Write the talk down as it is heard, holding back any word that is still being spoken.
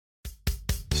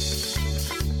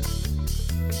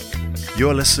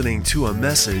You're listening to a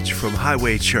message from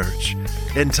Highway Church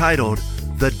entitled,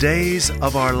 The Days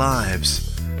of Our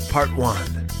Lives, Part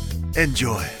 1.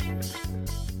 Enjoy.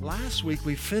 Last week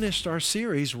we finished our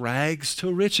series, Rags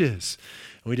to Riches.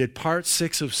 We did part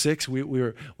 6 of 6.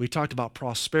 We talked about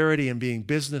prosperity and being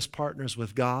business partners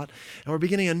with God. And we're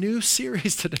beginning a new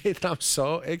series today that I'm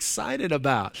so excited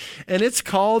about. And it's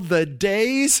called The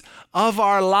Days of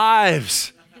Our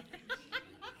Lives.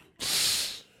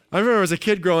 I remember as a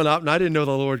kid growing up, and I didn't know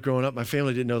the Lord growing up. My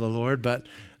family didn't know the Lord, but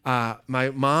my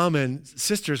mom and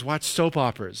sisters watched soap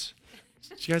operas.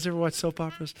 Did you guys ever watch soap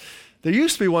operas? There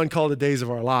used to be one called The Days of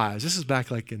Our Lives. This is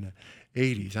back like in the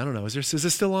 80s. I don't know. Is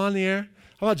this still on the air?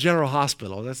 How about General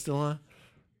Hospital? Is that still on?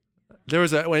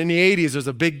 In the 80s, there was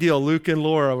a big deal. Luke and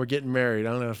Laura were getting married.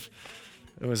 I don't know if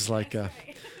it was like,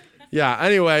 yeah,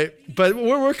 anyway. But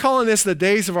we're calling this The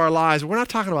Days of Our Lives. We're not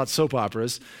talking about soap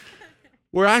operas.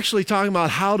 We're actually talking about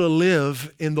how to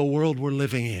live in the world we're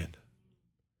living in.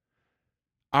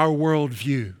 Our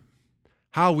worldview,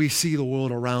 how we see the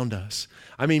world around us.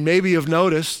 I mean, maybe you've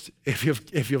noticed, if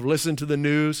you've listened to the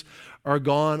news or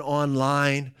gone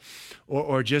online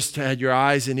or just had your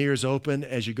eyes and ears open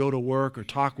as you go to work or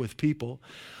talk with people,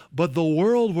 but the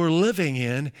world we're living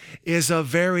in is a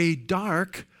very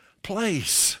dark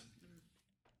place.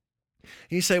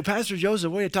 You say, Pastor Joseph,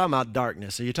 what are you talking about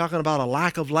darkness? Are you talking about a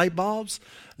lack of light bulbs?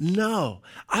 No,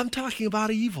 I'm talking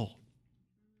about evil.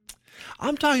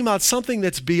 I'm talking about something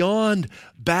that's beyond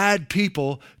bad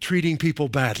people treating people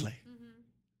badly.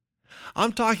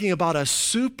 I'm talking about a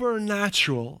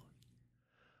supernatural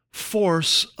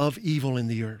force of evil in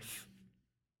the earth.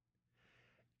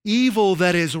 Evil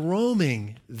that is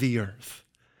roaming the earth,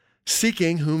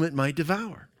 seeking whom it might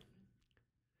devour.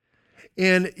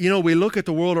 And, we look at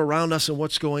the world around us and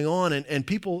what's going on, and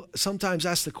people sometimes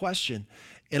ask the question,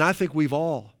 and I think we've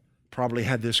all probably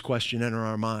had this question enter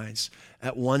our minds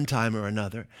at one time or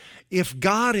another. If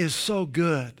God is so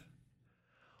good,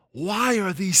 why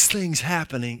are these things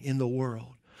happening in the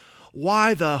world?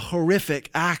 Why the horrific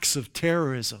acts of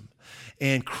terrorism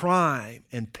and crime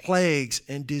and plagues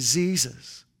and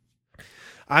diseases?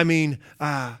 I mean,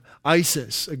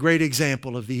 ISIS, a great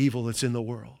example of the evil that's in the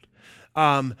world.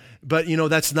 But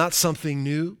that's not something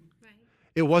new. Right.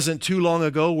 It wasn't too long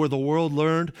ago where the world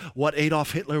learned what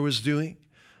Adolf Hitler was doing,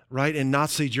 right, in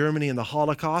Nazi Germany and the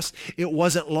Holocaust. It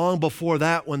wasn't long before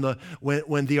that when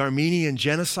the Armenian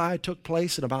genocide took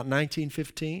place in about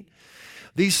 1915.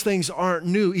 These things aren't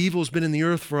new. Evil's been in the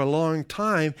earth for a long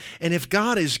time. And if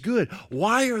God is good,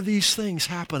 why are these things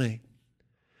happening?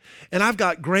 And I've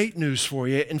got great news for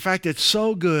you. In fact, it's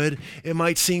so good, it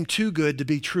might seem too good to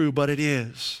be true, but it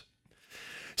is.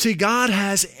 See, God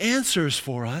has answers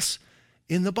for us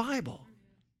in the Bible.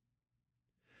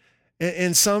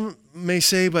 And some may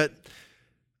say, but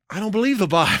I don't believe the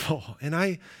Bible.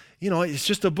 And it's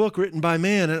just a book written by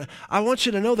man. And I want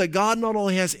you to know that God not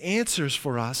only has answers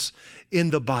for us in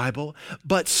the Bible,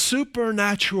 but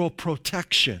supernatural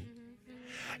protection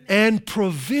and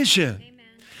provision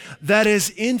that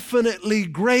is infinitely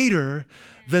greater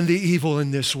than the evil in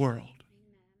this world.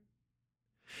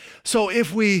 So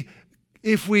if we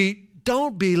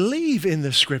don't believe in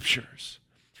the Scriptures,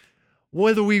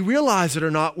 whether we realize it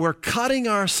or not, we're cutting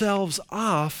ourselves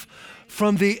off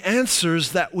from the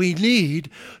answers that we need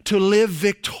to live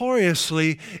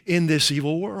victoriously in this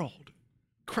evil world.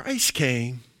 Christ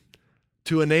came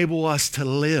to enable us to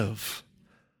live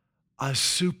a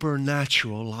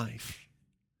supernatural life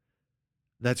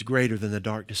that's greater than the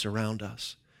darkness around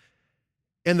us.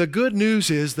 And the good news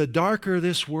is, the darker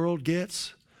this world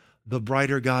gets, the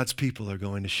brighter God's people are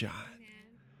going to shine.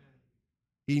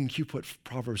 Eden Q put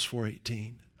Proverbs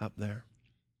 4:18 up there.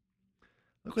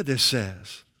 Look what this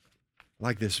says,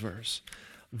 like this verse.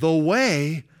 The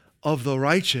way of the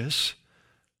righteous,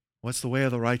 what's the way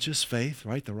of the righteous? Faith,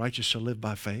 right? The righteous shall live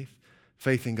by faith.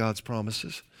 Faith in God's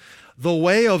promises. The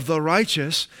way of the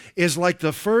righteous is like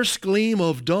the first gleam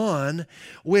of dawn,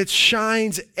 which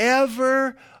shines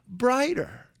ever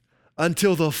brighter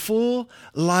until the full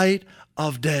light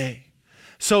of day.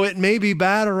 So it may be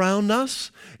bad around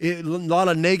us, a lot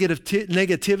of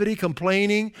negativity,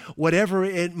 complaining, whatever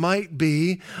it might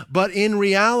be, but in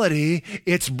reality,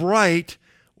 it's bright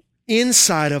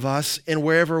inside of us and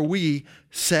wherever we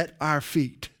set our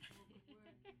feet.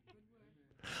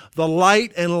 The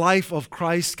light and life of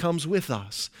Christ comes with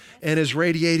us and is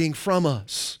radiating from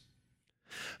us.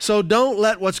 So don't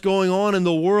let what's going on in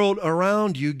the world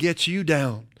around you get you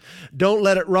down. Don't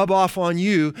let it rub off on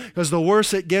you, because the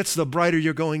worse it gets, the brighter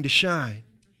you're going to shine.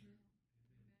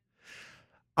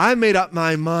 I made up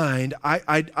my mind,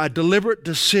 a deliberate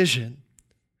decision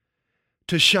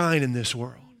to shine in this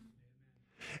world.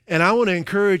 And I want to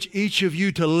encourage each of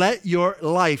you to let your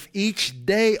life, each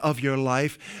day of your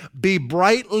life, be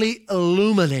brightly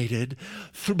illuminated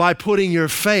by putting your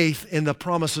faith in the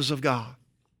promises of God.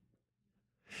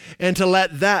 And to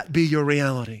let that be your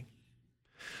reality.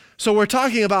 So we're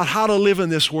talking about how to live in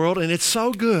this world, and it's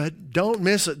so good. Don't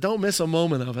miss it. Don't miss a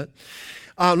moment of it.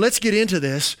 Let's get into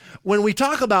this. When we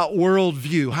talk about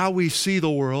worldview, how we see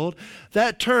the world,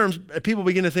 that term, people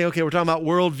begin to think, okay, we're talking about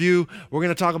worldview. We're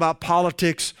going to talk about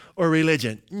politics or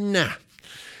religion. Nah.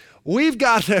 We've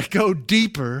got to go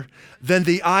deeper than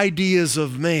the ideas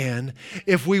of man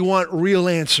if we want real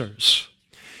answers.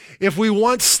 If we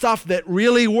want stuff that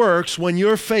really works when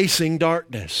you're facing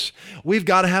darkness, we've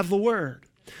got to have the Word.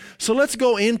 So let's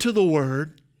go into the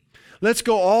Word. Let's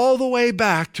go all the way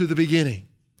back to the beginning,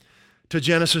 to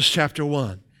Genesis chapter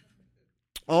 1.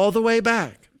 All the way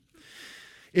back.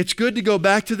 It's good to go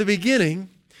back to the beginning,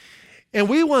 and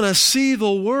we want to see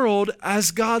the world as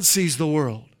God sees the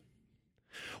world.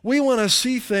 We want to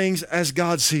see things as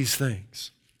God sees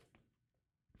things.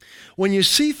 When you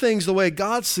see things the way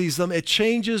God sees them, it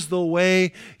changes the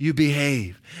way you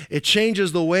behave. It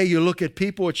changes the way you look at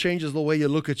people. It changes the way you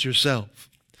look at yourself.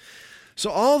 So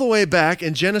all the way back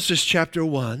in Genesis chapter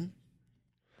 1,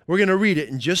 we're going to read it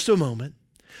in just a moment.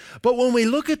 But when we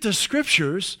look at the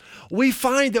scriptures, we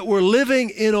find that we're living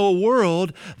in a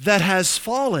world that has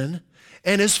fallen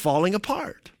and is falling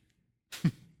apart.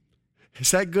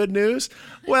 Is that good news?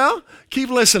 Well, keep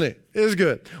listening. It is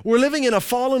good. We're living in a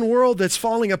fallen world that's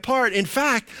falling apart. In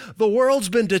fact, the world's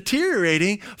been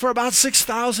deteriorating for about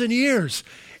 6,000 years,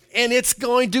 and it's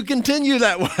going to continue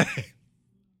that way.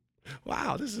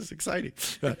 Wow, this is exciting.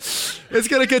 It's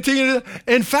going to continue.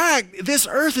 In fact, this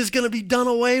earth is going to be done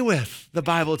away with, the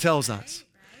Bible tells us.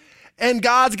 And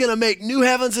God's going to make new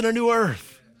heavens and a new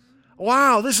earth.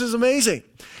 Wow, this is amazing.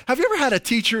 Have you ever had a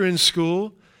teacher in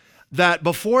school that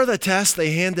before the test,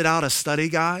 they handed out a study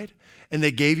guide and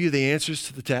they gave you the answers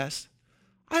to the test?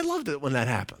 I loved it when that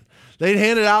happened. They'd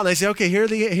hand it out and they say, okay,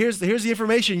 here's the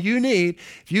information you need.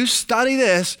 If you study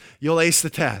this, you'll ace the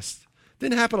test.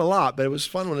 Didn't happen a lot, but it was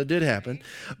fun when it did happen.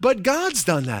 But God's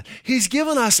done that. He's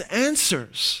given us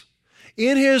answers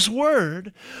in His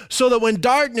Word so that when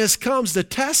darkness comes to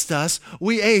test us,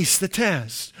 we ace the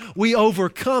test. We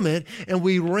overcome it, and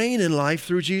we reign in life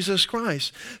through Jesus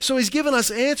Christ. So He's given us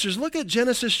answers. Look at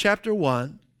Genesis chapter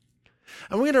 1.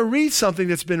 And we're going to read something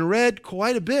that's been read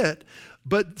quite a bit,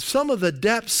 but some of the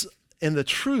depths and the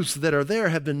truths that are there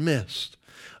have been missed.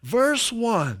 Verse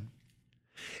 1,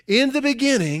 in the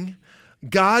beginning,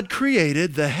 God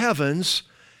created the heavens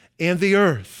and the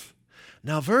earth.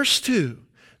 Now, verse 2,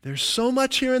 there's so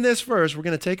much here in this verse. We're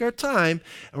going to take our time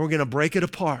and we're going to break it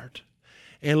apart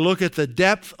and look at the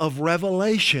depth of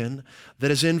revelation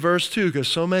that is in verse 2, because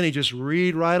so many just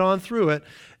read right on through it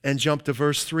and jump to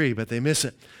verse 3, but they miss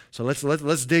it. So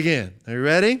let's dig in. Are you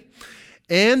ready?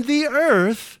 And the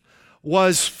earth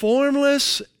was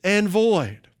formless and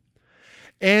void,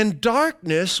 and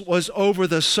darkness was over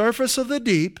the surface of the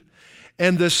deep,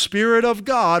 and the Spirit of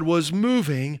God was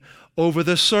moving over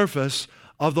the surface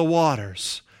of the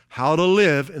waters. How to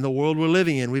live in the world we're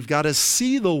living in. We've got to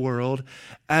see the world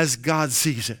as God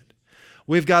sees it.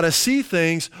 We've got to see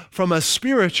things from a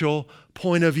spiritual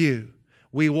point of view.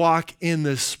 We walk in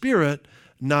the Spirit,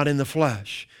 not in the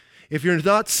flesh. If you're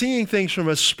not seeing things from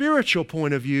a spiritual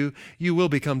point of view, you will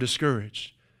become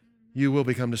discouraged. You will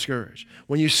become discouraged.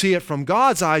 When you see it from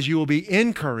God's eyes, you will be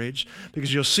encouraged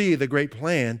because you'll see the great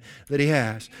plan that He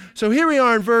has. So here we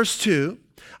are in verse 2.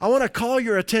 I want to call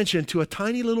your attention to a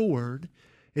tiny little word.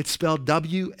 It's spelled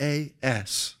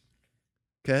W-A-S.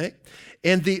 Okay?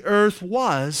 And the earth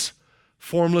was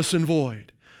formless and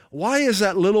void. Why is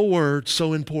that little word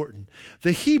so important?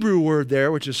 The Hebrew word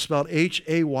there, which is spelled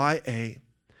H-A-Y-A,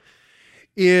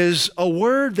 is a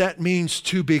word that means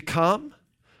to become,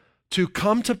 to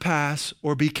come to pass,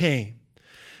 or became.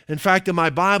 In fact, in my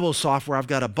Bible software, I've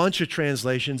got a bunch of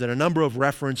translations and a number of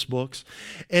reference books.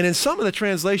 And in some of the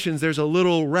translations, there's a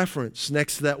little reference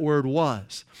next to that word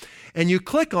was. And you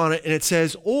click on it and it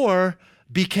says, or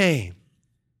became.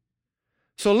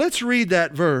 So let's read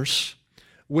that verse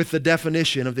with the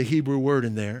definition of the Hebrew word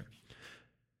in there.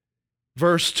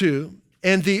 Verse 2,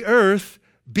 and the earth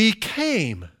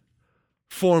became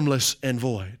formless and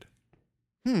void.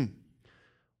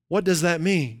 What does that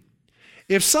mean?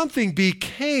 If something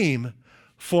became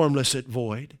formless and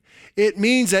void, it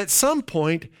means at some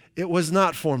point it was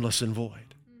not formless and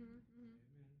void.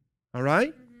 All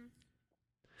right?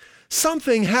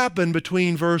 Something happened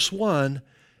between verse 1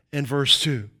 and verse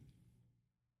 2.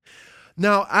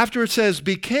 Now, after it says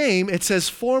became, it says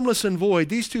formless and void.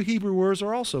 These two Hebrew words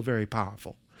are also very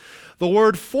powerful. The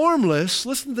word formless,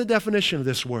 listen to the definition of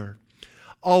this word.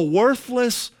 A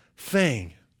worthless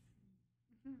thing.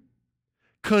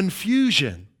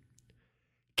 Confusion.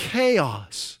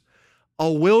 Chaos.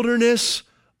 A wilderness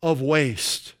of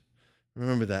waste.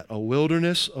 Remember that, a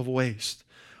wilderness of waste.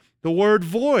 The word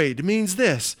void means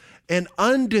this, an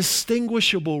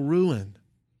undistinguishable ruin.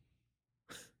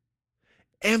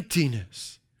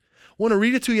 Emptiness. I want to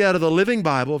read it to you out of the Living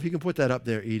Bible, if you can put that up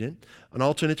there, Eden, an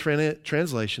alternate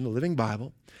translation, the Living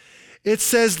Bible. It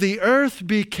says, the earth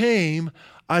became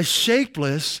a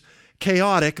shapeless,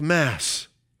 chaotic mass.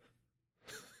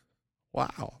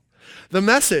 Wow. The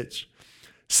Message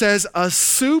says, a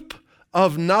soup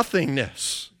of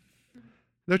nothingness.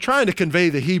 They're trying to convey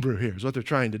the Hebrew here, is what they're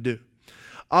trying to do.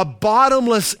 A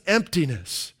bottomless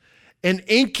emptiness, an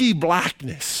inky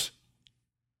blackness.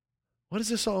 What does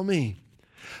this all mean?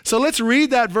 So let's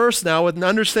read that verse now with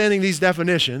understanding these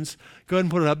definitions. Go ahead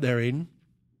and put it up there, Eden.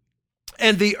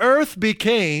 And the earth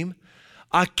became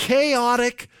a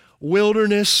chaotic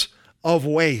wilderness of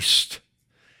waste,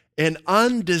 an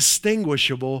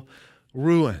undistinguishable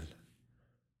ruin.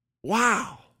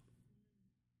 Wow.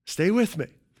 Stay with me.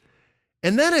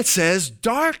 And then it says,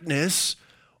 darkness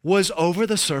was over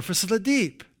the surface of the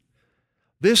deep.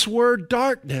 This word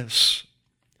darkness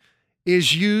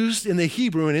is used in the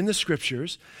Hebrew and in the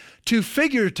Scriptures to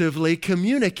figuratively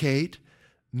communicate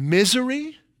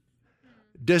misery,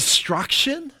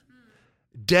 destruction,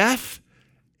 death,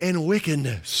 and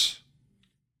wickedness.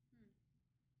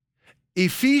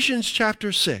 Ephesians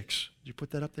chapter 6. Did you put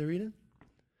that up there, Eden?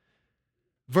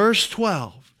 Verse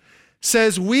 12.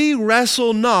 Says, we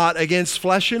wrestle not against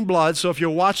flesh and blood. So if you're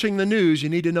watching the news, you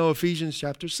need to know Ephesians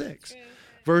chapter 6,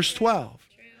 verse 12.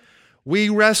 We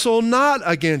wrestle not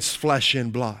against flesh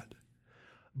and blood,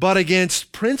 but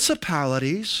against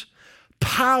principalities,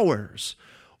 powers,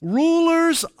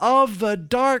 rulers of the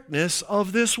darkness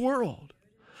of this world.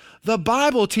 The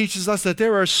Bible teaches us that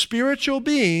there are spiritual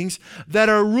beings that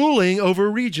are ruling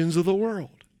over regions of the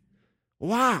world.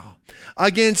 Wow.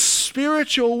 Against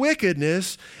spiritual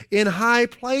wickedness in high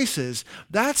places.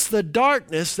 That's the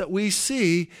darkness that we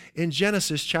see in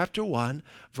Genesis chapter 1,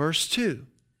 verse 2.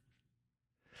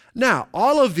 Now,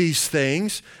 all of these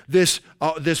things, this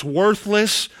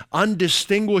worthless,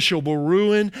 undistinguishable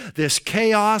ruin, this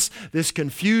chaos, this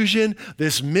confusion,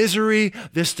 this misery,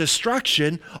 this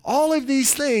destruction, all of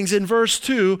these things in verse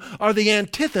 2 are the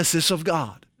antithesis of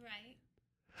God. Right.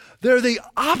 They're the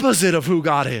opposite of who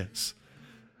God is.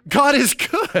 God is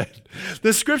good.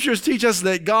 The Scriptures teach us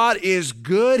that God is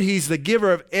good. He's the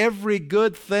giver of every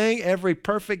good thing. Every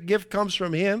perfect gift comes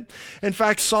from Him. In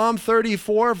fact, Psalm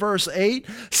 34, verse 8,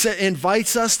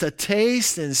 invites us to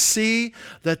taste and see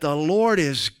that the Lord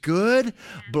is good.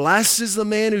 Blessed is the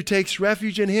man who takes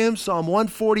refuge in Him. Psalm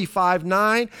 145,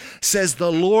 9 says,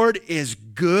 the Lord is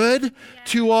good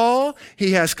to all.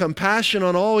 He has compassion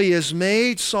on all He has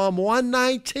made. Psalm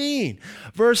 119,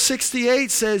 verse 68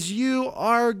 says, you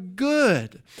are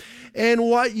good, and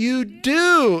what you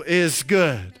do is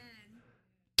good.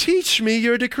 Teach me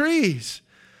your decrees.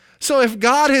 So if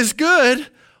God is good,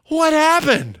 what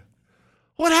happened?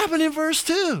 What happened in verse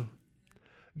 2?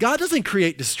 God doesn't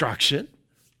create destruction.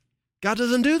 God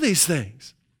doesn't do these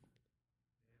things.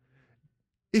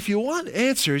 If you want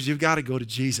answers, you've got to go to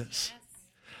Jesus.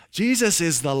 Jesus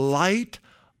is the light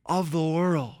of the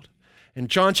world. In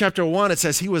John chapter 1, it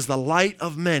says He was the light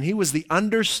of men. He was the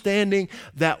understanding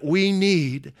that we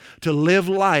need to live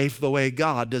life the way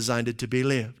God designed it to be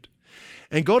lived.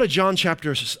 And go to John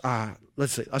chapter, Luke.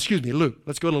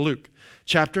 Let's go to Luke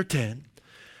chapter 10.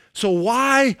 So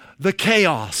why the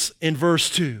chaos in verse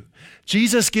 2?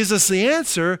 Jesus gives us the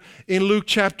answer in Luke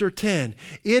chapter 10.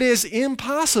 It is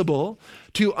impossible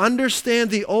to understand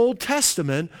the Old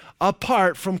Testament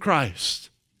apart from Christ.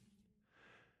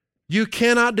 You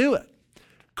cannot do it.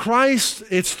 Christ,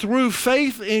 it's through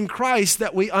faith in Christ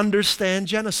that we understand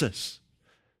Genesis.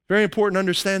 Very important to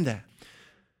understand that.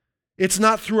 It's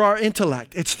not through our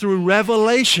intellect. It's through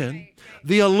revelation,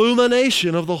 the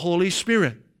illumination of the Holy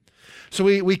Spirit. So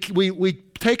we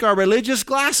take our religious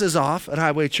glasses off at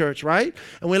Highway Church, right?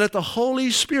 And we let the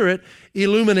Holy Spirit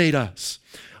illuminate us.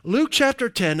 Luke chapter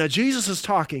 10, now Jesus is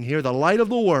talking here, the light of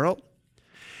the world,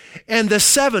 and the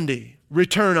 70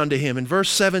 return unto Him in verse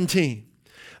 17.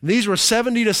 These were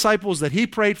 70 disciples that He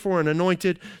prayed for and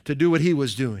anointed to do what He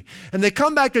was doing. And they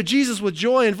come back to Jesus with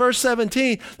joy in verse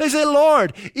 17. They say,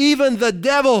 Lord, even the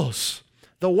devils.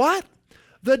 The what?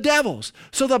 The devils.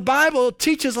 So the Bible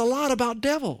teaches a lot about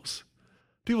devils.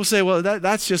 People say, well,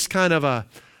 that's just kind of a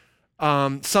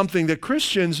something that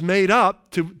Christians made up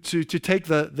to take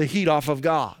the heat off of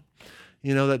God.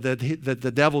 that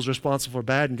the devil's responsible for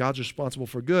bad and God's responsible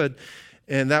for good.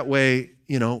 And that way,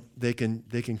 they can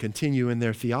continue in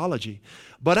their theology.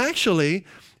 But actually,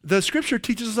 the scripture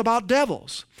teaches us about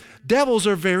devils. Devils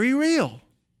are very real.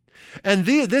 And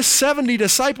this 70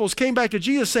 disciples came back to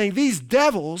Jesus saying, these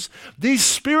devils, these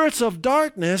spirits of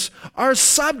darkness are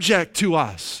subject to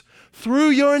us through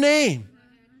your name.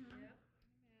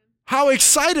 How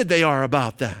excited they are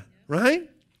about that, right?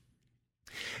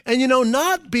 And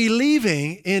not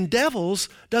believing in devils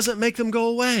doesn't make them go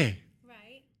away.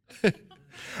 Right.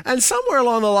 And somewhere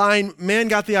along the line, man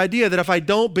got the idea that if I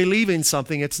don't believe in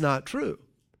something, it's not true.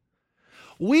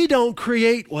 We don't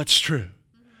create what's true.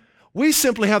 We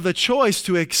simply have the choice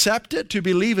to accept it, to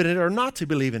believe in it, or not to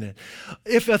believe in it.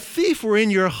 If a thief were in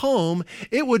your home,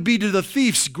 it would be to the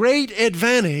thief's great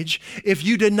advantage if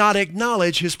you did not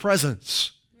acknowledge his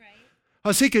presence.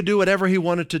 Because he could do whatever he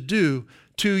wanted to do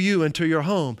to you and to your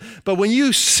home. But when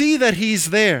you see that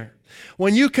he's there,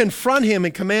 when you confront him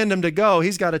and command him to go,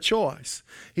 he's got a choice.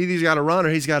 He's got to run or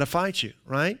he's got to fight you,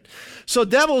 right? So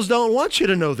devils don't want you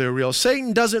to know they're real.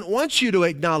 Satan doesn't want you to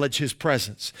acknowledge his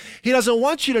presence. He doesn't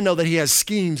want you to know that he has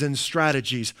schemes and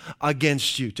strategies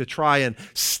against you to try and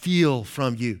steal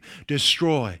from you,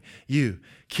 destroy you,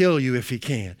 kill you if he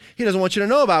can. He doesn't want you to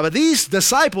know about it. But these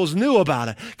disciples knew about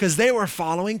it because they were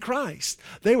following Christ.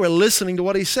 They were listening to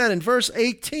what he said. In verse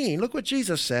 18, look what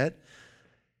Jesus said.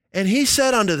 And he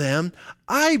said unto them,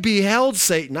 I beheld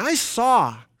Satan. I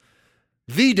saw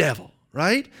the devil,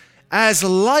 right? As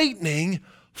lightning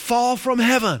fall from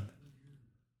heaven.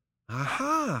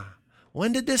 Aha.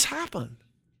 When did this happen?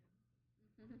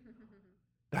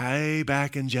 Way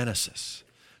back in Genesis.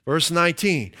 Verse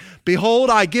 19, behold,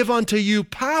 I give unto you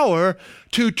power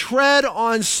to tread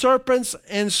on serpents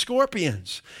and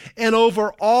scorpions, and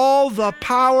over all the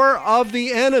power of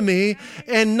the enemy,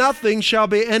 and nothing shall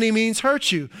by any means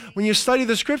hurt you. When you study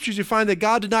the scriptures, you find that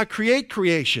God did not create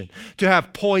creation to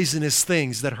have poisonous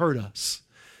things that hurt us.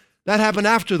 That happened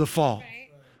after the fall.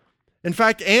 In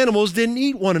fact, animals didn't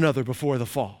eat one another before the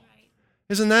fall.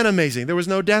 Isn't that amazing? There was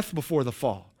no death before the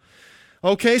fall.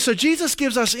 Okay, so Jesus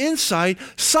gives us insight.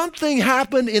 Something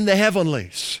happened in the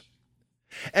heavenlies,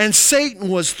 and Satan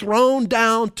was thrown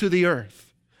down to the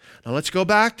earth. Now let's go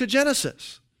back to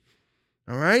Genesis.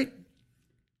 All right?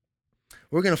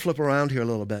 We're going to flip around here a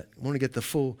little bit. I want to get the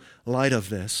full light of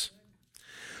this.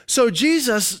 So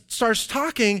Jesus starts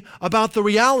talking about the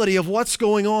reality of what's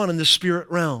going on in the spirit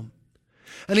realm.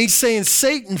 And he's saying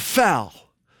Satan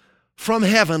fell from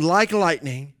heaven like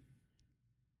lightning,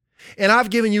 and I've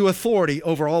given you authority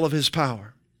over all of his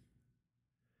power.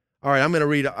 All right, I'm going to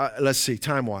read, let's see,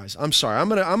 time-wise. I'm sorry. I'm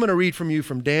going to read from you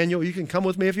from Daniel. You can come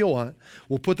with me if you want.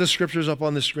 We'll put the scriptures up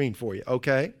on the screen for you,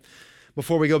 okay?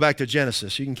 Before we go back to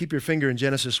Genesis. You can keep your finger in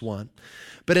Genesis 1.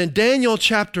 But in Daniel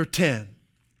chapter 10,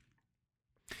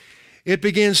 it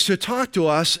begins to talk to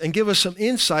us and give us some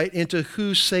insight into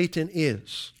who Satan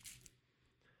is.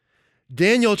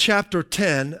 Daniel chapter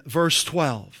 10, verse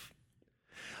 12.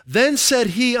 Then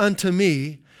said he unto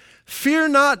me, fear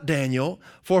not, Daniel,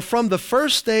 for from the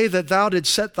first day that thou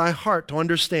didst set thy heart to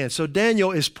understand. So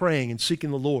Daniel is praying and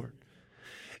seeking the Lord.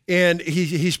 And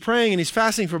he's praying and he's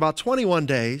fasting for about 21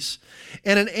 days.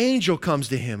 And an angel comes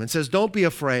to him and says, don't be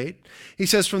afraid. He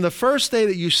says, from the first day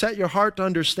that you set your heart to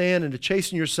understand and to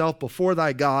chasten yourself before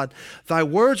thy God, thy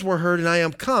words were heard, and I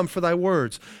am come for thy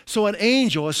words. So an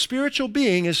angel, a spiritual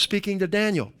being, is speaking to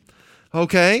Daniel.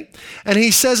 Okay? And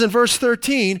he says in verse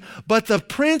 13, but the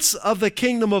prince of the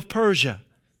kingdom of Persia.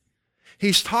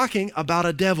 He's talking about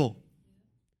a devil.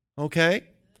 Okay?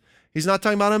 He's not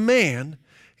talking about a man.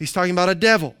 He's talking about a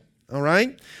devil. All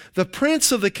right? The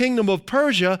prince of the kingdom of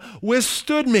Persia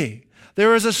withstood me.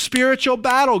 There is a spiritual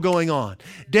battle going on.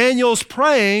 Daniel's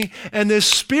praying, and this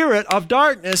spirit of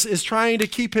darkness is trying to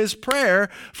keep his prayer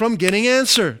from getting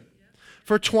answered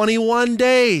for 21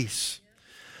 days.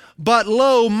 But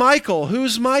lo, Michael,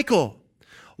 who's Michael?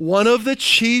 One of the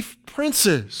chief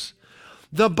princes.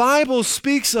 The Bible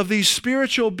speaks of these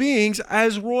spiritual beings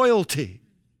as royalty.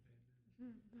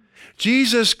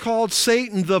 Jesus called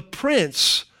Satan the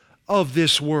prince of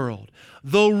this world,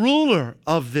 the ruler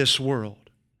of this world.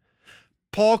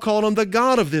 Paul called him the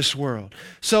God of this world.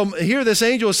 So here this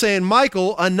angel is saying,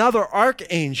 Michael, another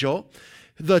archangel,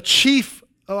 the chief,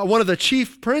 one of the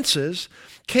chief princes,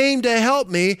 came to help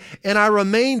me, and I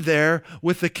remained there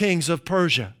with the kings of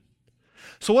Persia.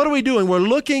 So what are we doing? We're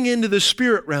looking into the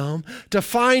spirit realm to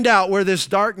find out where this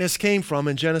darkness came from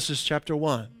in Genesis chapter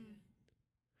 1.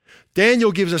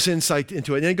 Daniel gives us insight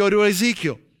into it. Then go to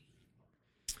Ezekiel.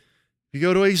 You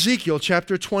go to Ezekiel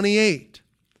chapter 28.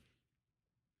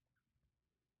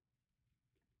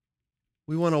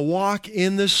 We want to walk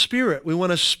in the Spirit. We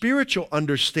want a spiritual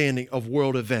understanding of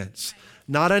world events,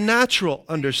 not a natural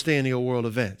understanding of world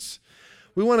events.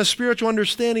 We want a spiritual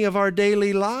understanding of our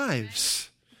daily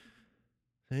lives.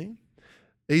 See?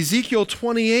 Ezekiel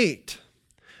 28,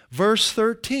 verse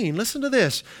 13. Listen to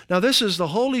this. Now, this is the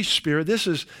Holy Spirit. This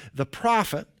is the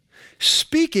prophet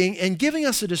speaking and giving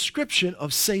us a description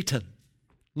of Satan,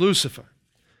 Lucifer.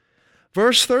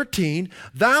 Verse 13,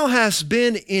 thou hast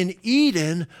been in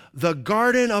Eden, the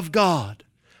garden of God.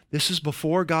 This is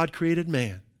before God created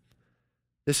man.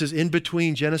 This is in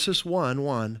between Genesis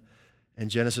 1:1 and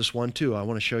Genesis 1:2. I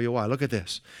want to show you why. Look at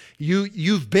this.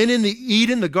 You've been in the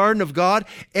Eden, the garden of God.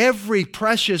 Every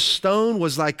precious stone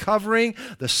was thy covering,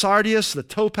 the sardius, the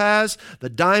topaz, the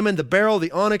diamond, the beryl,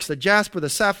 the onyx, the jasper, the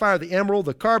sapphire, the emerald,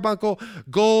 the carbuncle,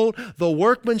 gold, the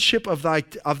workmanship of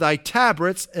thy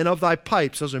tabrets and of thy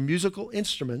pipes. Those are musical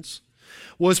instruments.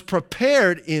 Was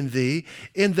prepared in thee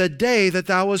in the day that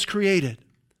thou was created.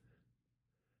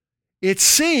 It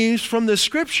seems from the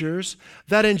Scriptures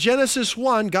that in Genesis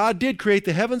 1, God did create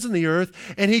the heavens and the earth,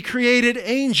 and He created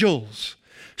angels,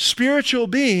 spiritual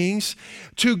beings,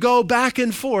 to go back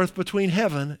and forth between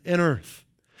heaven and earth.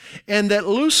 And that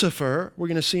Lucifer, we're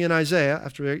going to see in Isaiah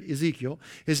after Ezekiel,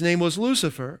 his name was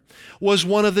Lucifer, was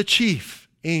one of the chief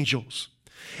angels.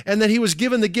 And that he was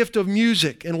given the gift of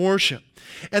music and worship.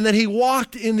 And that he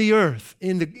walked in the earth,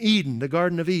 in the Eden, the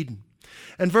Garden of Eden.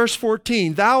 And verse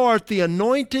 14, thou art the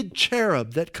anointed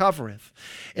cherub that covereth,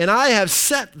 and I have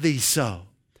set thee so.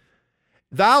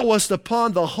 Thou wast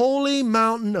upon the holy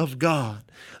mountain of God,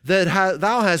 that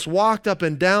thou hast walked up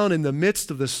and down in the midst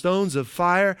of the stones of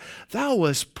fire. Thou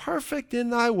wast perfect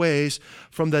in thy ways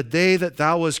from the day that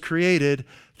thou was created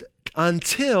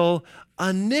until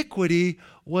iniquity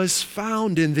was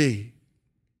found in thee.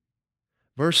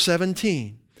 Verse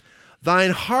 17,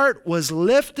 thine heart was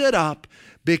lifted up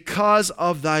because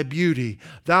of thy beauty.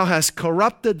 Thou hast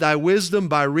corrupted thy wisdom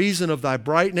by reason of thy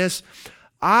brightness.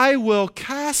 I will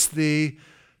cast thee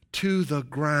to the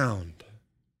ground.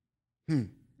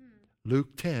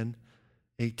 Luke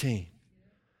 10:18.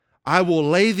 I will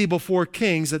lay thee before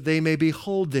kings that they may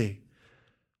behold thee.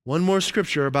 One more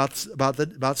scripture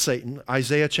about Satan,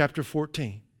 Isaiah chapter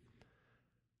 14.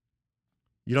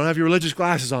 You don't have your religious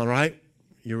glasses on, right?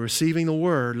 You're receiving the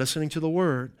word, listening to the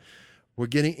word. We're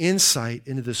getting insight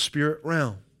into the spirit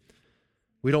realm.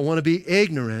 We don't want to be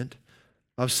ignorant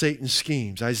of Satan's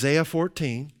schemes. Isaiah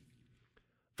 14,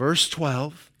 verse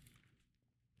 12.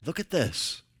 Look at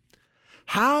this.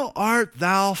 How art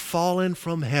thou fallen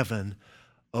from heaven,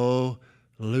 O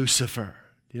Lucifer?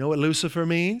 Do you know what Lucifer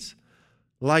means?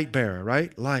 Light bearer,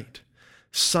 right? Light.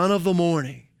 Son of the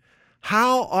morning.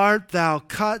 How art thou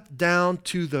cut down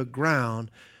to the ground,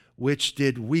 which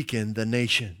did weaken the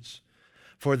nations?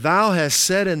 For thou hast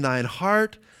said in thine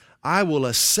heart, I will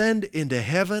ascend into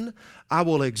heaven. I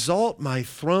will exalt my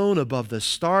throne above the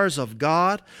stars of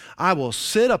God. I will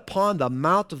sit upon the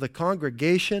mount of the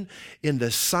congregation in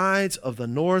the sides of the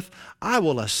north. I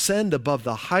will ascend above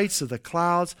the heights of the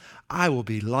clouds. I will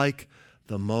be like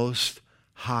the Most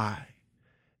High.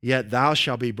 Yet thou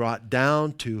shalt be brought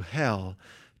down to hell,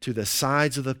 to the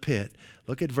sides of the pit.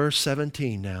 Look at verse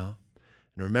 17 now.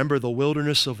 And remember the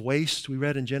wilderness of waste we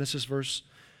read in Genesis verse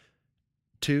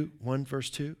 1 verse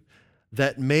 2,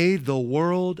 that made the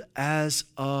world as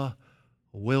a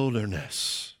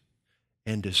wilderness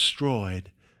and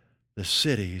destroyed the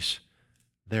cities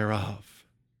thereof.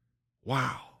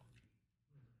 Wow.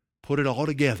 Put it all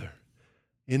together.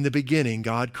 In the beginning,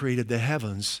 God created the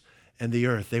heavens and the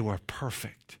earth. They were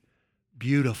perfect,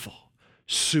 beautiful,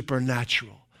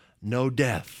 supernatural, no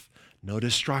death, no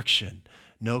destruction,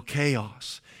 no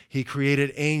chaos. He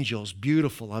created angels,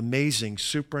 beautiful, amazing,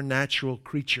 supernatural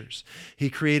creatures. He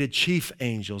created chief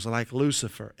angels like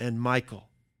Lucifer and Michael,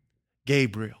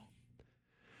 Gabriel.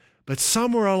 But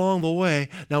somewhere along the way,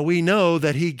 now we know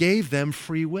that He gave them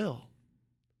free will,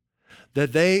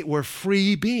 that they were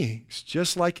free beings,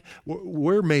 just like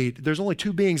we're made. There's only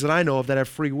two beings that I know of that have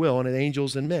free will, and it's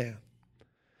angels and man,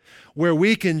 where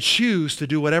we can choose to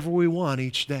do whatever we want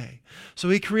each day. So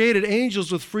He created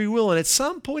angels with free will, and at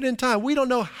some point in time, we don't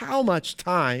know how much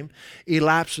time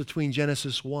elapsed between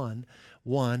Genesis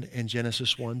 1:1 and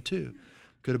Genesis 1:2.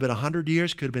 Could have been 100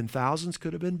 years, could have been thousands,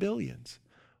 could have been billions.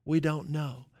 We don't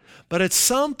know. But at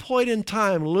some point in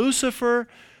time, Lucifer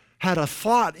had a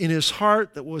thought in his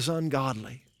heart that was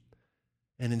ungodly.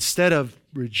 And instead of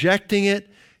rejecting it,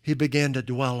 he began to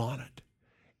dwell on it.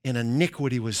 And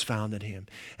iniquity was found in him.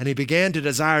 And he began to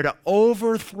desire to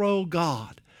overthrow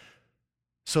God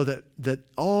so that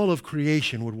all of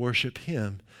creation would worship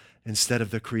him instead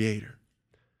of the Creator.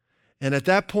 And at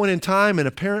that point in time, and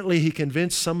apparently he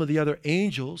convinced some of the other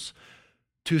angels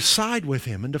to side with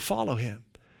him and to follow him.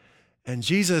 And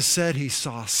Jesus said he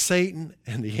saw Satan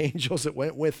and the angels that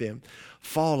went with him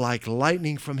fall like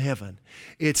lightning from heaven.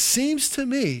 It seems to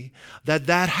me that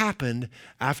that happened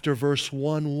after verse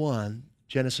 1:1,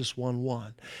 Genesis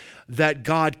 1:1, that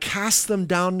God cast them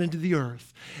down into the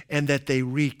earth and that they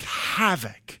wreaked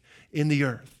havoc in the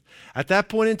earth. At that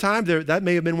point in time, that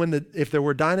may have been when, if there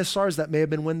were dinosaurs, that may have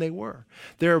been when they were.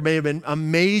 There may have been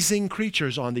amazing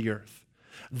creatures on the earth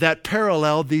that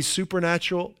paralleled these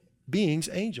supernatural beings,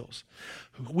 angels.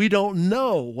 We don't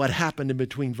know what happened in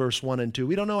between verse 1 and 2.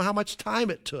 We don't know how much time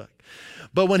it took.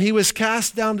 But when he was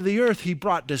cast down to the earth, he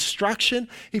brought destruction.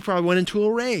 He probably went into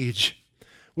a rage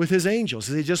with his angels.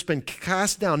 He had just been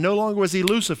cast down. No longer was he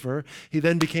Lucifer. He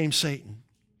then became Satan.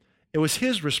 It was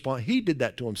his response. He did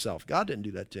that to himself. God didn't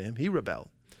do that to him. He rebelled.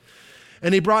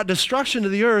 And he brought destruction to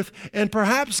the earth, and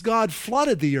perhaps God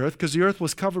flooded the earth because the earth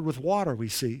was covered with water, we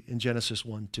see in Genesis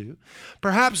 1:2.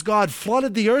 Perhaps God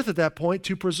flooded the earth at that point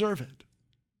to preserve it.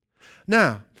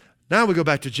 Now we go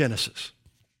back to Genesis.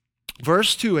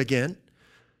 Verse 2 again.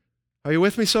 Are you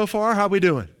with me so far? How are we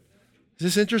doing? Is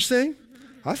this interesting?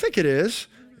 I think it is.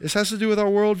 This has to do with our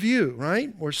worldview,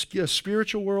 right? Or a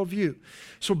spiritual worldview.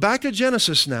 So back to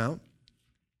Genesis now.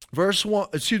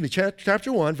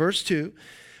 Chapter 1, verse 2.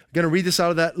 I'm going to read this out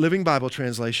of that Living Bible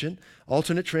translation,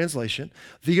 alternate translation.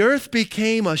 The earth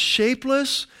became a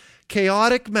shapeless,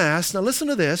 chaotic mass. Now listen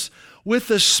to this. With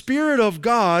the Spirit of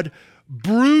God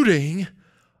brooding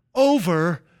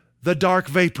over the dark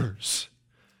vapors.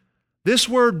 This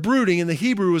word brooding in the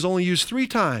Hebrew is only used 3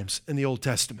 times in the Old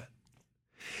Testament.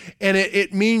 And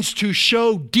it means to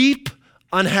show deep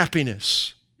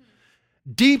unhappiness,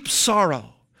 deep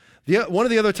sorrow. One of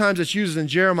the other times it's used in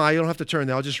Jeremiah, you don't have to turn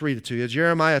there, I'll just read it to you.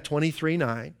 Jeremiah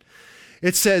 23:9.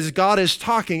 It says God is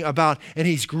talking about, and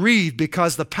he's grieved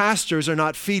because the pastors are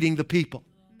not feeding the people.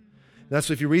 That's,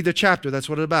 if you read the chapter, that's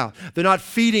what it's about. They're not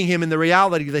feeding him in the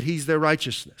reality that he's their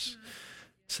righteousness.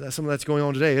 So that's something that's going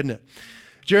on today, isn't it?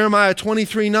 Jeremiah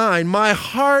 23:9, my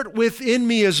heart within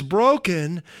me is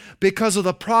broken because of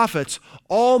the prophets.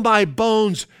 All my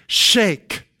bones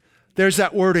shake. There's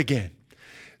that word again.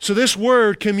 So this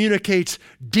word communicates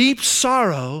deep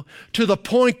sorrow to the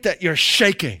point that you're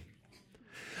shaking,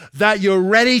 that you're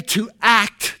ready to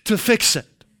act to fix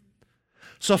it.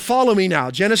 So follow me now.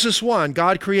 Genesis 1,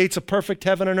 God creates a perfect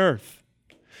heaven and earth.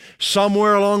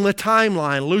 Somewhere along the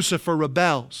timeline, Lucifer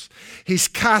rebels. He's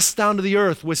cast down to the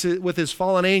earth with his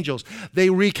fallen angels. They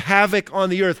wreak havoc on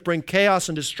the earth, bring chaos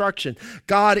and destruction.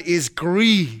 God is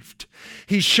grieved.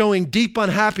 He's showing deep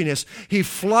unhappiness. He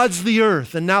floods the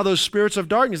earth, and now those spirits of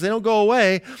darkness, they don't go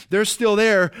away. They're still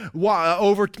there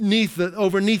overneath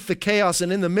the chaos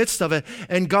and in the midst of it,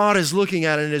 and God is looking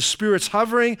at it, and his spirit's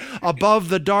hovering above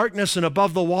the darkness and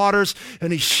above the waters,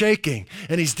 and he's shaking,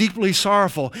 and he's deeply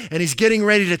sorrowful, and he's getting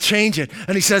ready to change it,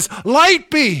 and he says,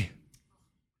 light be!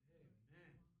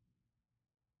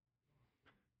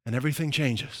 And everything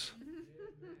changes.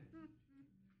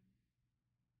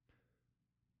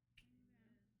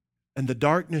 And the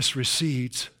darkness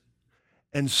recedes,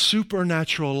 and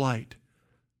supernatural light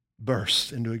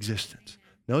bursts into existence.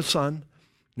 No sun,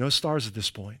 no stars at this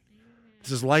point.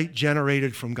 This is light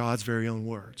generated from God's very own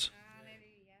words.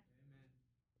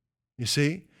 You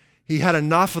see? He had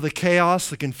enough of the chaos,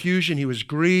 the confusion. He was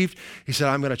grieved. He said,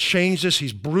 I'm going to change this.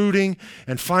 He's brooding.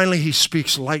 And finally, he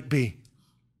speaks, light be.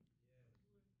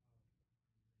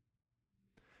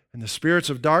 And the spirits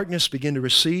of darkness begin to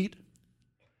recede.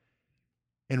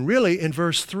 And really, in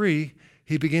verse 3,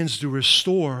 he begins to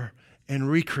restore and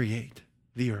recreate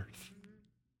the earth.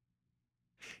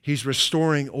 He's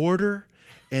restoring order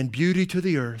and beauty to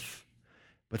the earth.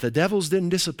 But the devils didn't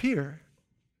disappear.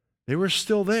 They were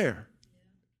still there.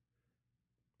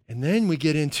 And then we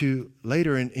get into,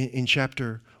 later in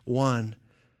chapter 1,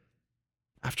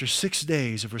 after 6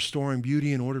 days of restoring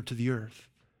beauty and order to the earth,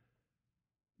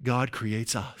 God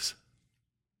creates us.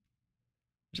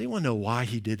 Does anyone know why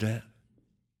he did that?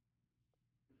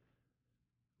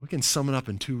 We can sum it up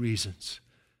in 2 reasons.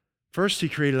 First, he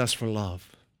created us for love,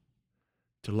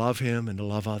 to love him and to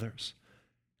love others.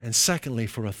 And secondly,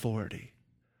 for authority.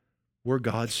 We're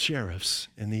God's sheriffs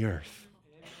in the earth.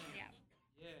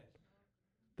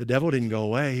 The devil didn't go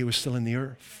away. He was still in the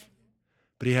earth.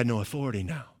 But he had no authority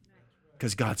now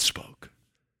because God spoke.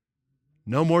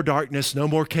 No more darkness, no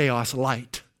more chaos,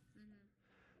 light.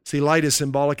 See, light is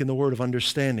symbolic in the word of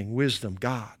understanding, wisdom,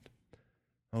 God.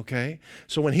 Okay?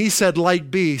 So when he said light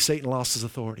be, Satan lost his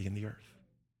authority in the earth.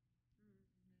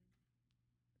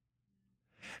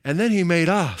 And then he made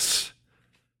us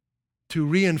to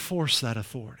reinforce that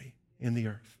authority in the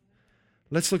earth.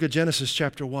 Let's look at Genesis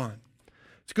chapter 1.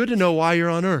 It's good to know why you're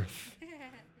on earth.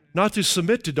 Not to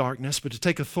submit to darkness, but to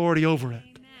take authority over it.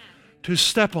 Amen. To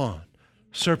step on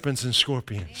serpents and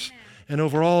scorpions. Amen. And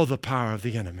over all the power of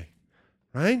the enemy.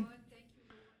 Right?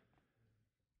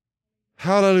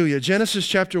 Hallelujah. Genesis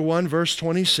chapter 1, verse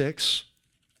 26.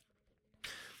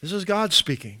 This is God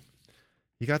speaking.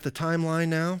 You got the timeline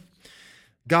now?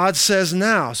 God says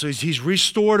now. So he's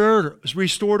restored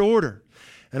order.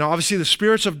 And obviously the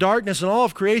spirits of darkness and all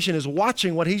of creation is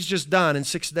watching what he's just done in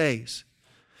 6 days.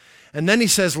 And then he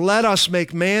says, let us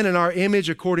make man in our image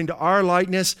according to our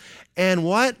likeness. And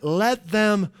what? Let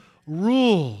them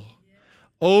rule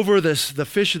over the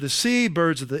fish of the sea,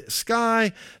 birds of the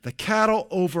sky, the cattle,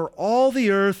 over all the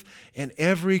earth, and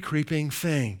every creeping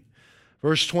thing.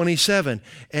 Verse 27,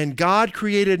 and God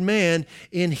created man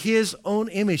in his own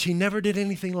image. He never did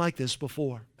anything like this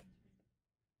before.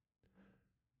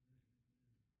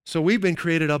 So we've been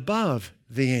created above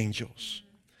the angels.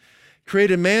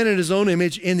 Created man in his own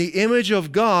image. In the image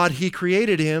of God, he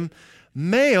created him,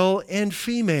 male and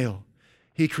female.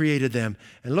 He created them.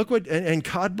 And look what, and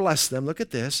God blessed them. Look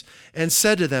at this. And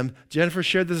said to them, Jennifer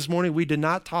shared this morning. We did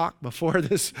not talk before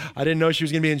this. I didn't know she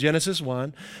was going to be in Genesis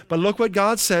 1. But look what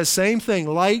God says. Same thing.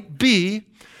 Light be.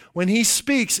 When he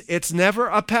speaks, it's never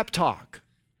a pep talk.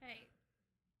 Hey.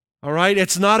 All right?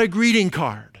 It's not a greeting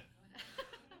card.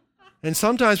 And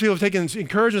sometimes people have taken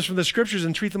encouragements from the scriptures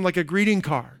and treat them like a greeting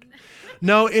card.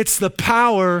 No, it's the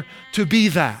power to be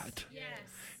that.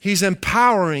 He's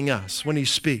empowering us when he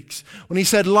speaks. When he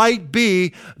said, light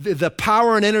be, the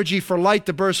power and energy for light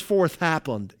to burst forth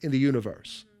happened in the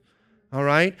universe. All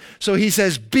right? So he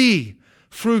says, be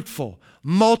fruitful,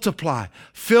 multiply,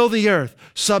 fill the earth,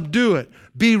 subdue it,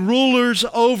 be rulers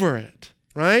over it.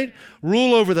 Right?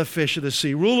 Rule over the fish of the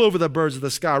sea, rule over the birds of the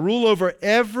sky, rule over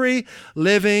every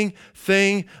living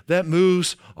thing that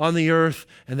moves on the earth,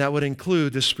 and that would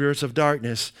include the spirits of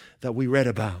darkness that we read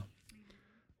about.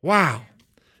 Wow.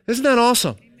 Isn't that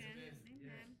awesome? Amen.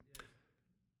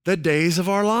 The days of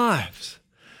our lives.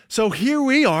 So here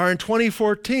we are in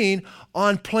 2014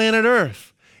 on planet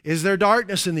Earth. Is there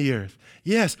darkness in the earth?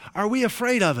 Yes. Are we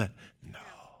afraid of it? No.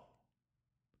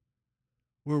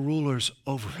 We're rulers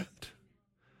over it.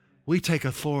 We take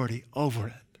authority over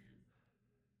it.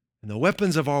 And the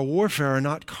weapons of our warfare are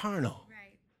not carnal,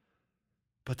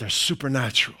 but they're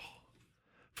supernatural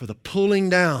for the pulling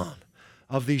down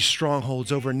of these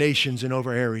strongholds over nations and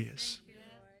over areas.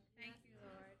 Thank you,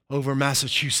 Lord. Over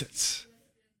Massachusetts,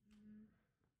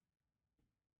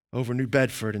 over New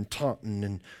Bedford and Taunton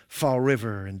and Fall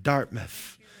River and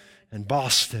Dartmouth and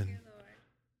Boston,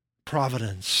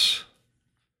 Providence,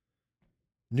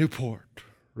 Newport,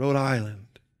 Rhode Island,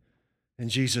 in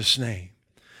Jesus' name.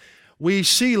 We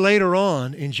see later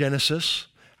on in Genesis,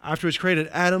 after it's created,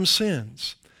 Adam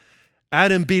sins.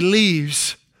 Adam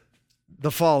believes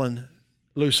the fallen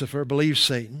Lucifer, believes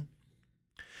Satan.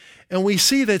 And we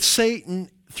see that Satan,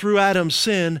 through Adam's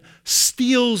sin,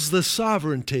 steals the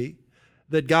sovereignty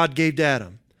that God gave to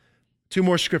Adam. 2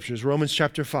 more scriptures. Romans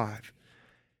chapter 5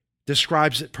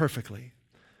 describes it perfectly.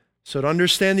 So to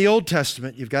understand the Old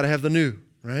Testament, you've got to have the New,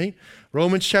 right?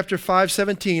 Romans chapter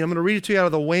 5:17. I'm going to read it to you out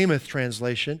of the Weymouth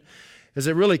translation, as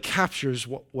it really captures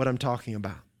what I'm talking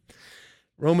about.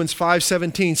 Romans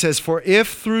 5:17 says, for if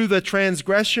through the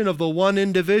transgression of the one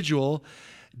individual,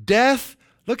 death,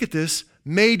 look at this,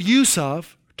 made use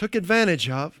of, took advantage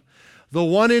of, the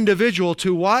one individual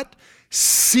to what?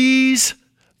 Seize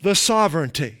the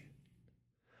sovereignty.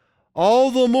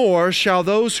 All the more shall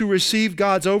those who receive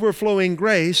God's overflowing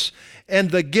grace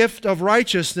and the gift of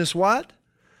righteousness, what?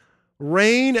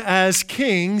 Reign as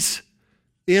kings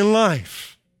in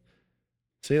life.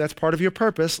 See, that's part of your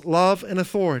purpose, love and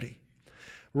authority.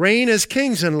 Reign as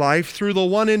kings in life through the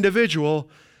one individual,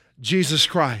 Jesus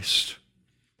Christ.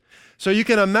 So you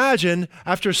can imagine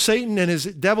after Satan and his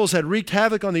devils had wreaked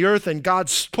havoc on the earth and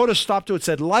God put a stop to it,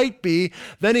 said, light be,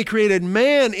 then he created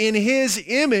man in his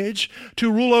image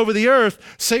to rule over the earth.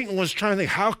 Satan was trying to think,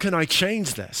 how can I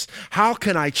change this? How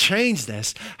can I change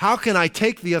this? How can I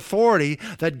take the authority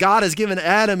that God has given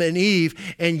Adam and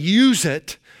Eve and use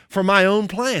it for my own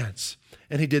plans?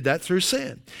 And he did that through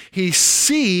sin. He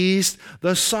seized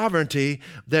the sovereignty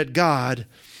that God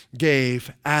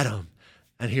gave Adam.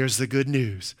 And here's the good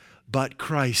news. But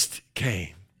Christ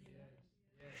came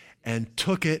and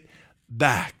took it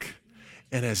back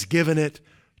and has given it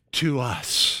to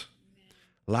us.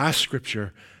 Last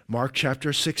scripture, Mark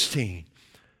chapter 16,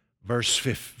 verse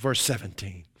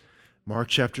 17. Mark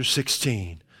chapter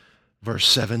 16, verse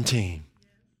 17.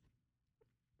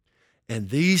 And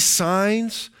these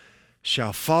signs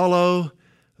shall follow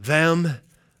them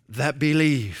that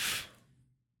believe.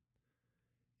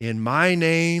 In my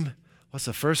name, what's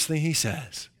the first thing he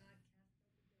says?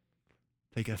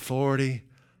 Take authority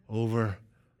over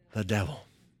the devil.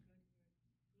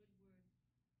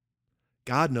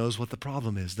 God knows what the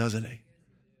problem is, doesn't he?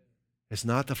 It's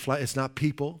not it's not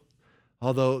people,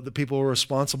 although the people are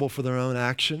responsible for their own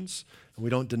actions, and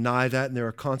we don't deny that, and there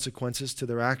are consequences to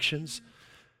their actions.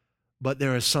 But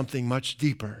there is something much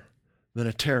deeper than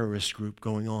a terrorist group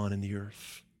going on in the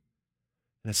earth.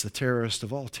 And it's the terrorist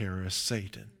of all terrorists,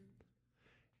 Satan.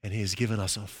 And he has given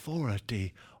us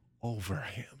authority over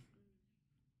him.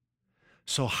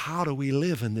 So how do we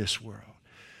live in this world?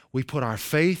 We put our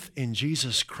faith in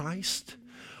Jesus Christ.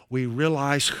 We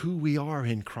realize who we are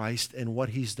in Christ and what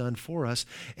he's done for us.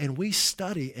 And we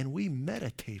study and we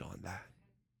meditate on that.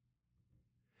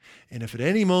 And if at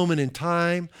any moment in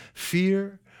time,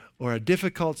 fear or a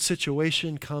difficult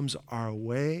situation comes our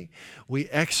way, we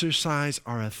exercise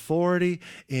our authority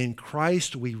in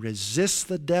Christ. We resist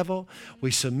the devil. We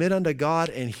submit unto God,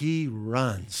 and he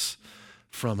runs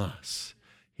from us.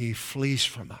 He flees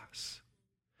from us.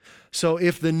 So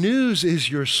if the news is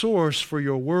your source for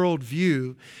your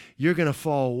worldview, you're going to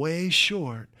fall way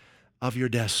short of your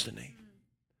destiny.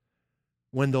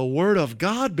 When the Word of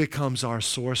God becomes our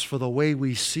source for the way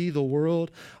we see the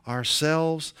world,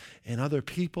 ourselves, and other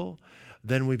people,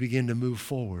 then we begin to move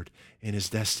forward in his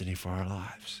destiny for our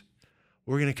lives.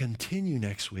 We're going to continue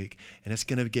next week, and it's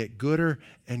going to get gooder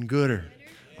and gooder.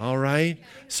 All right?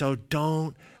 So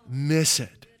don't miss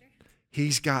it.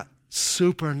 He's got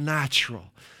supernatural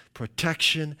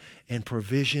protection and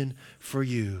provision for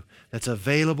you that's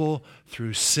available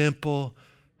through simple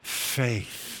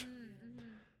faith.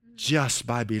 Just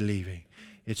by believing.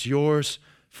 It's yours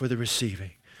for the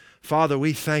receiving. Father,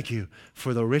 we thank you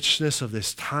for the richness of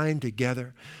this time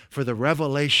together, for the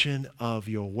revelation of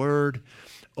your word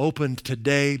opened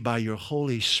today by your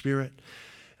Holy Spirit.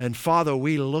 And Father,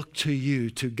 we look to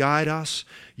you to guide us.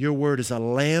 Your word is a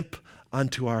lamp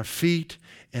unto our feet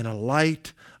and a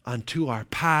light unto our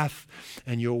path.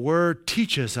 And your word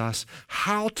teaches us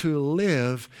how to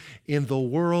live in the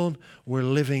world we're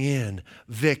living in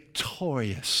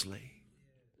victoriously.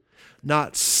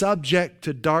 Not subject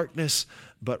to darkness,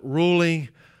 but ruling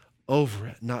over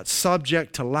it. Not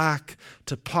subject to lack,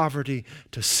 to poverty,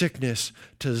 to sickness,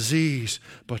 to disease,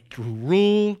 but to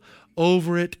rule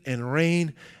over it and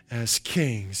reign as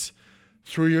kings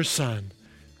through your Son,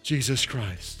 Jesus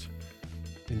Christ.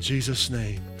 In Jesus'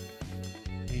 name,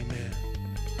 amen.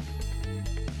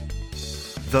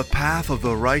 The path of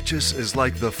the righteous is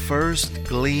like the first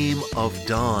gleam of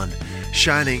dawn,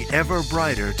 shining ever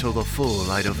brighter till the full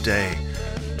light of day.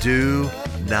 Do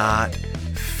not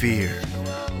fear.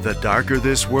 The darker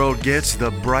this world gets,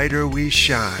 the brighter we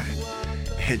shine.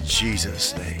 In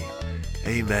Jesus' name,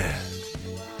 amen.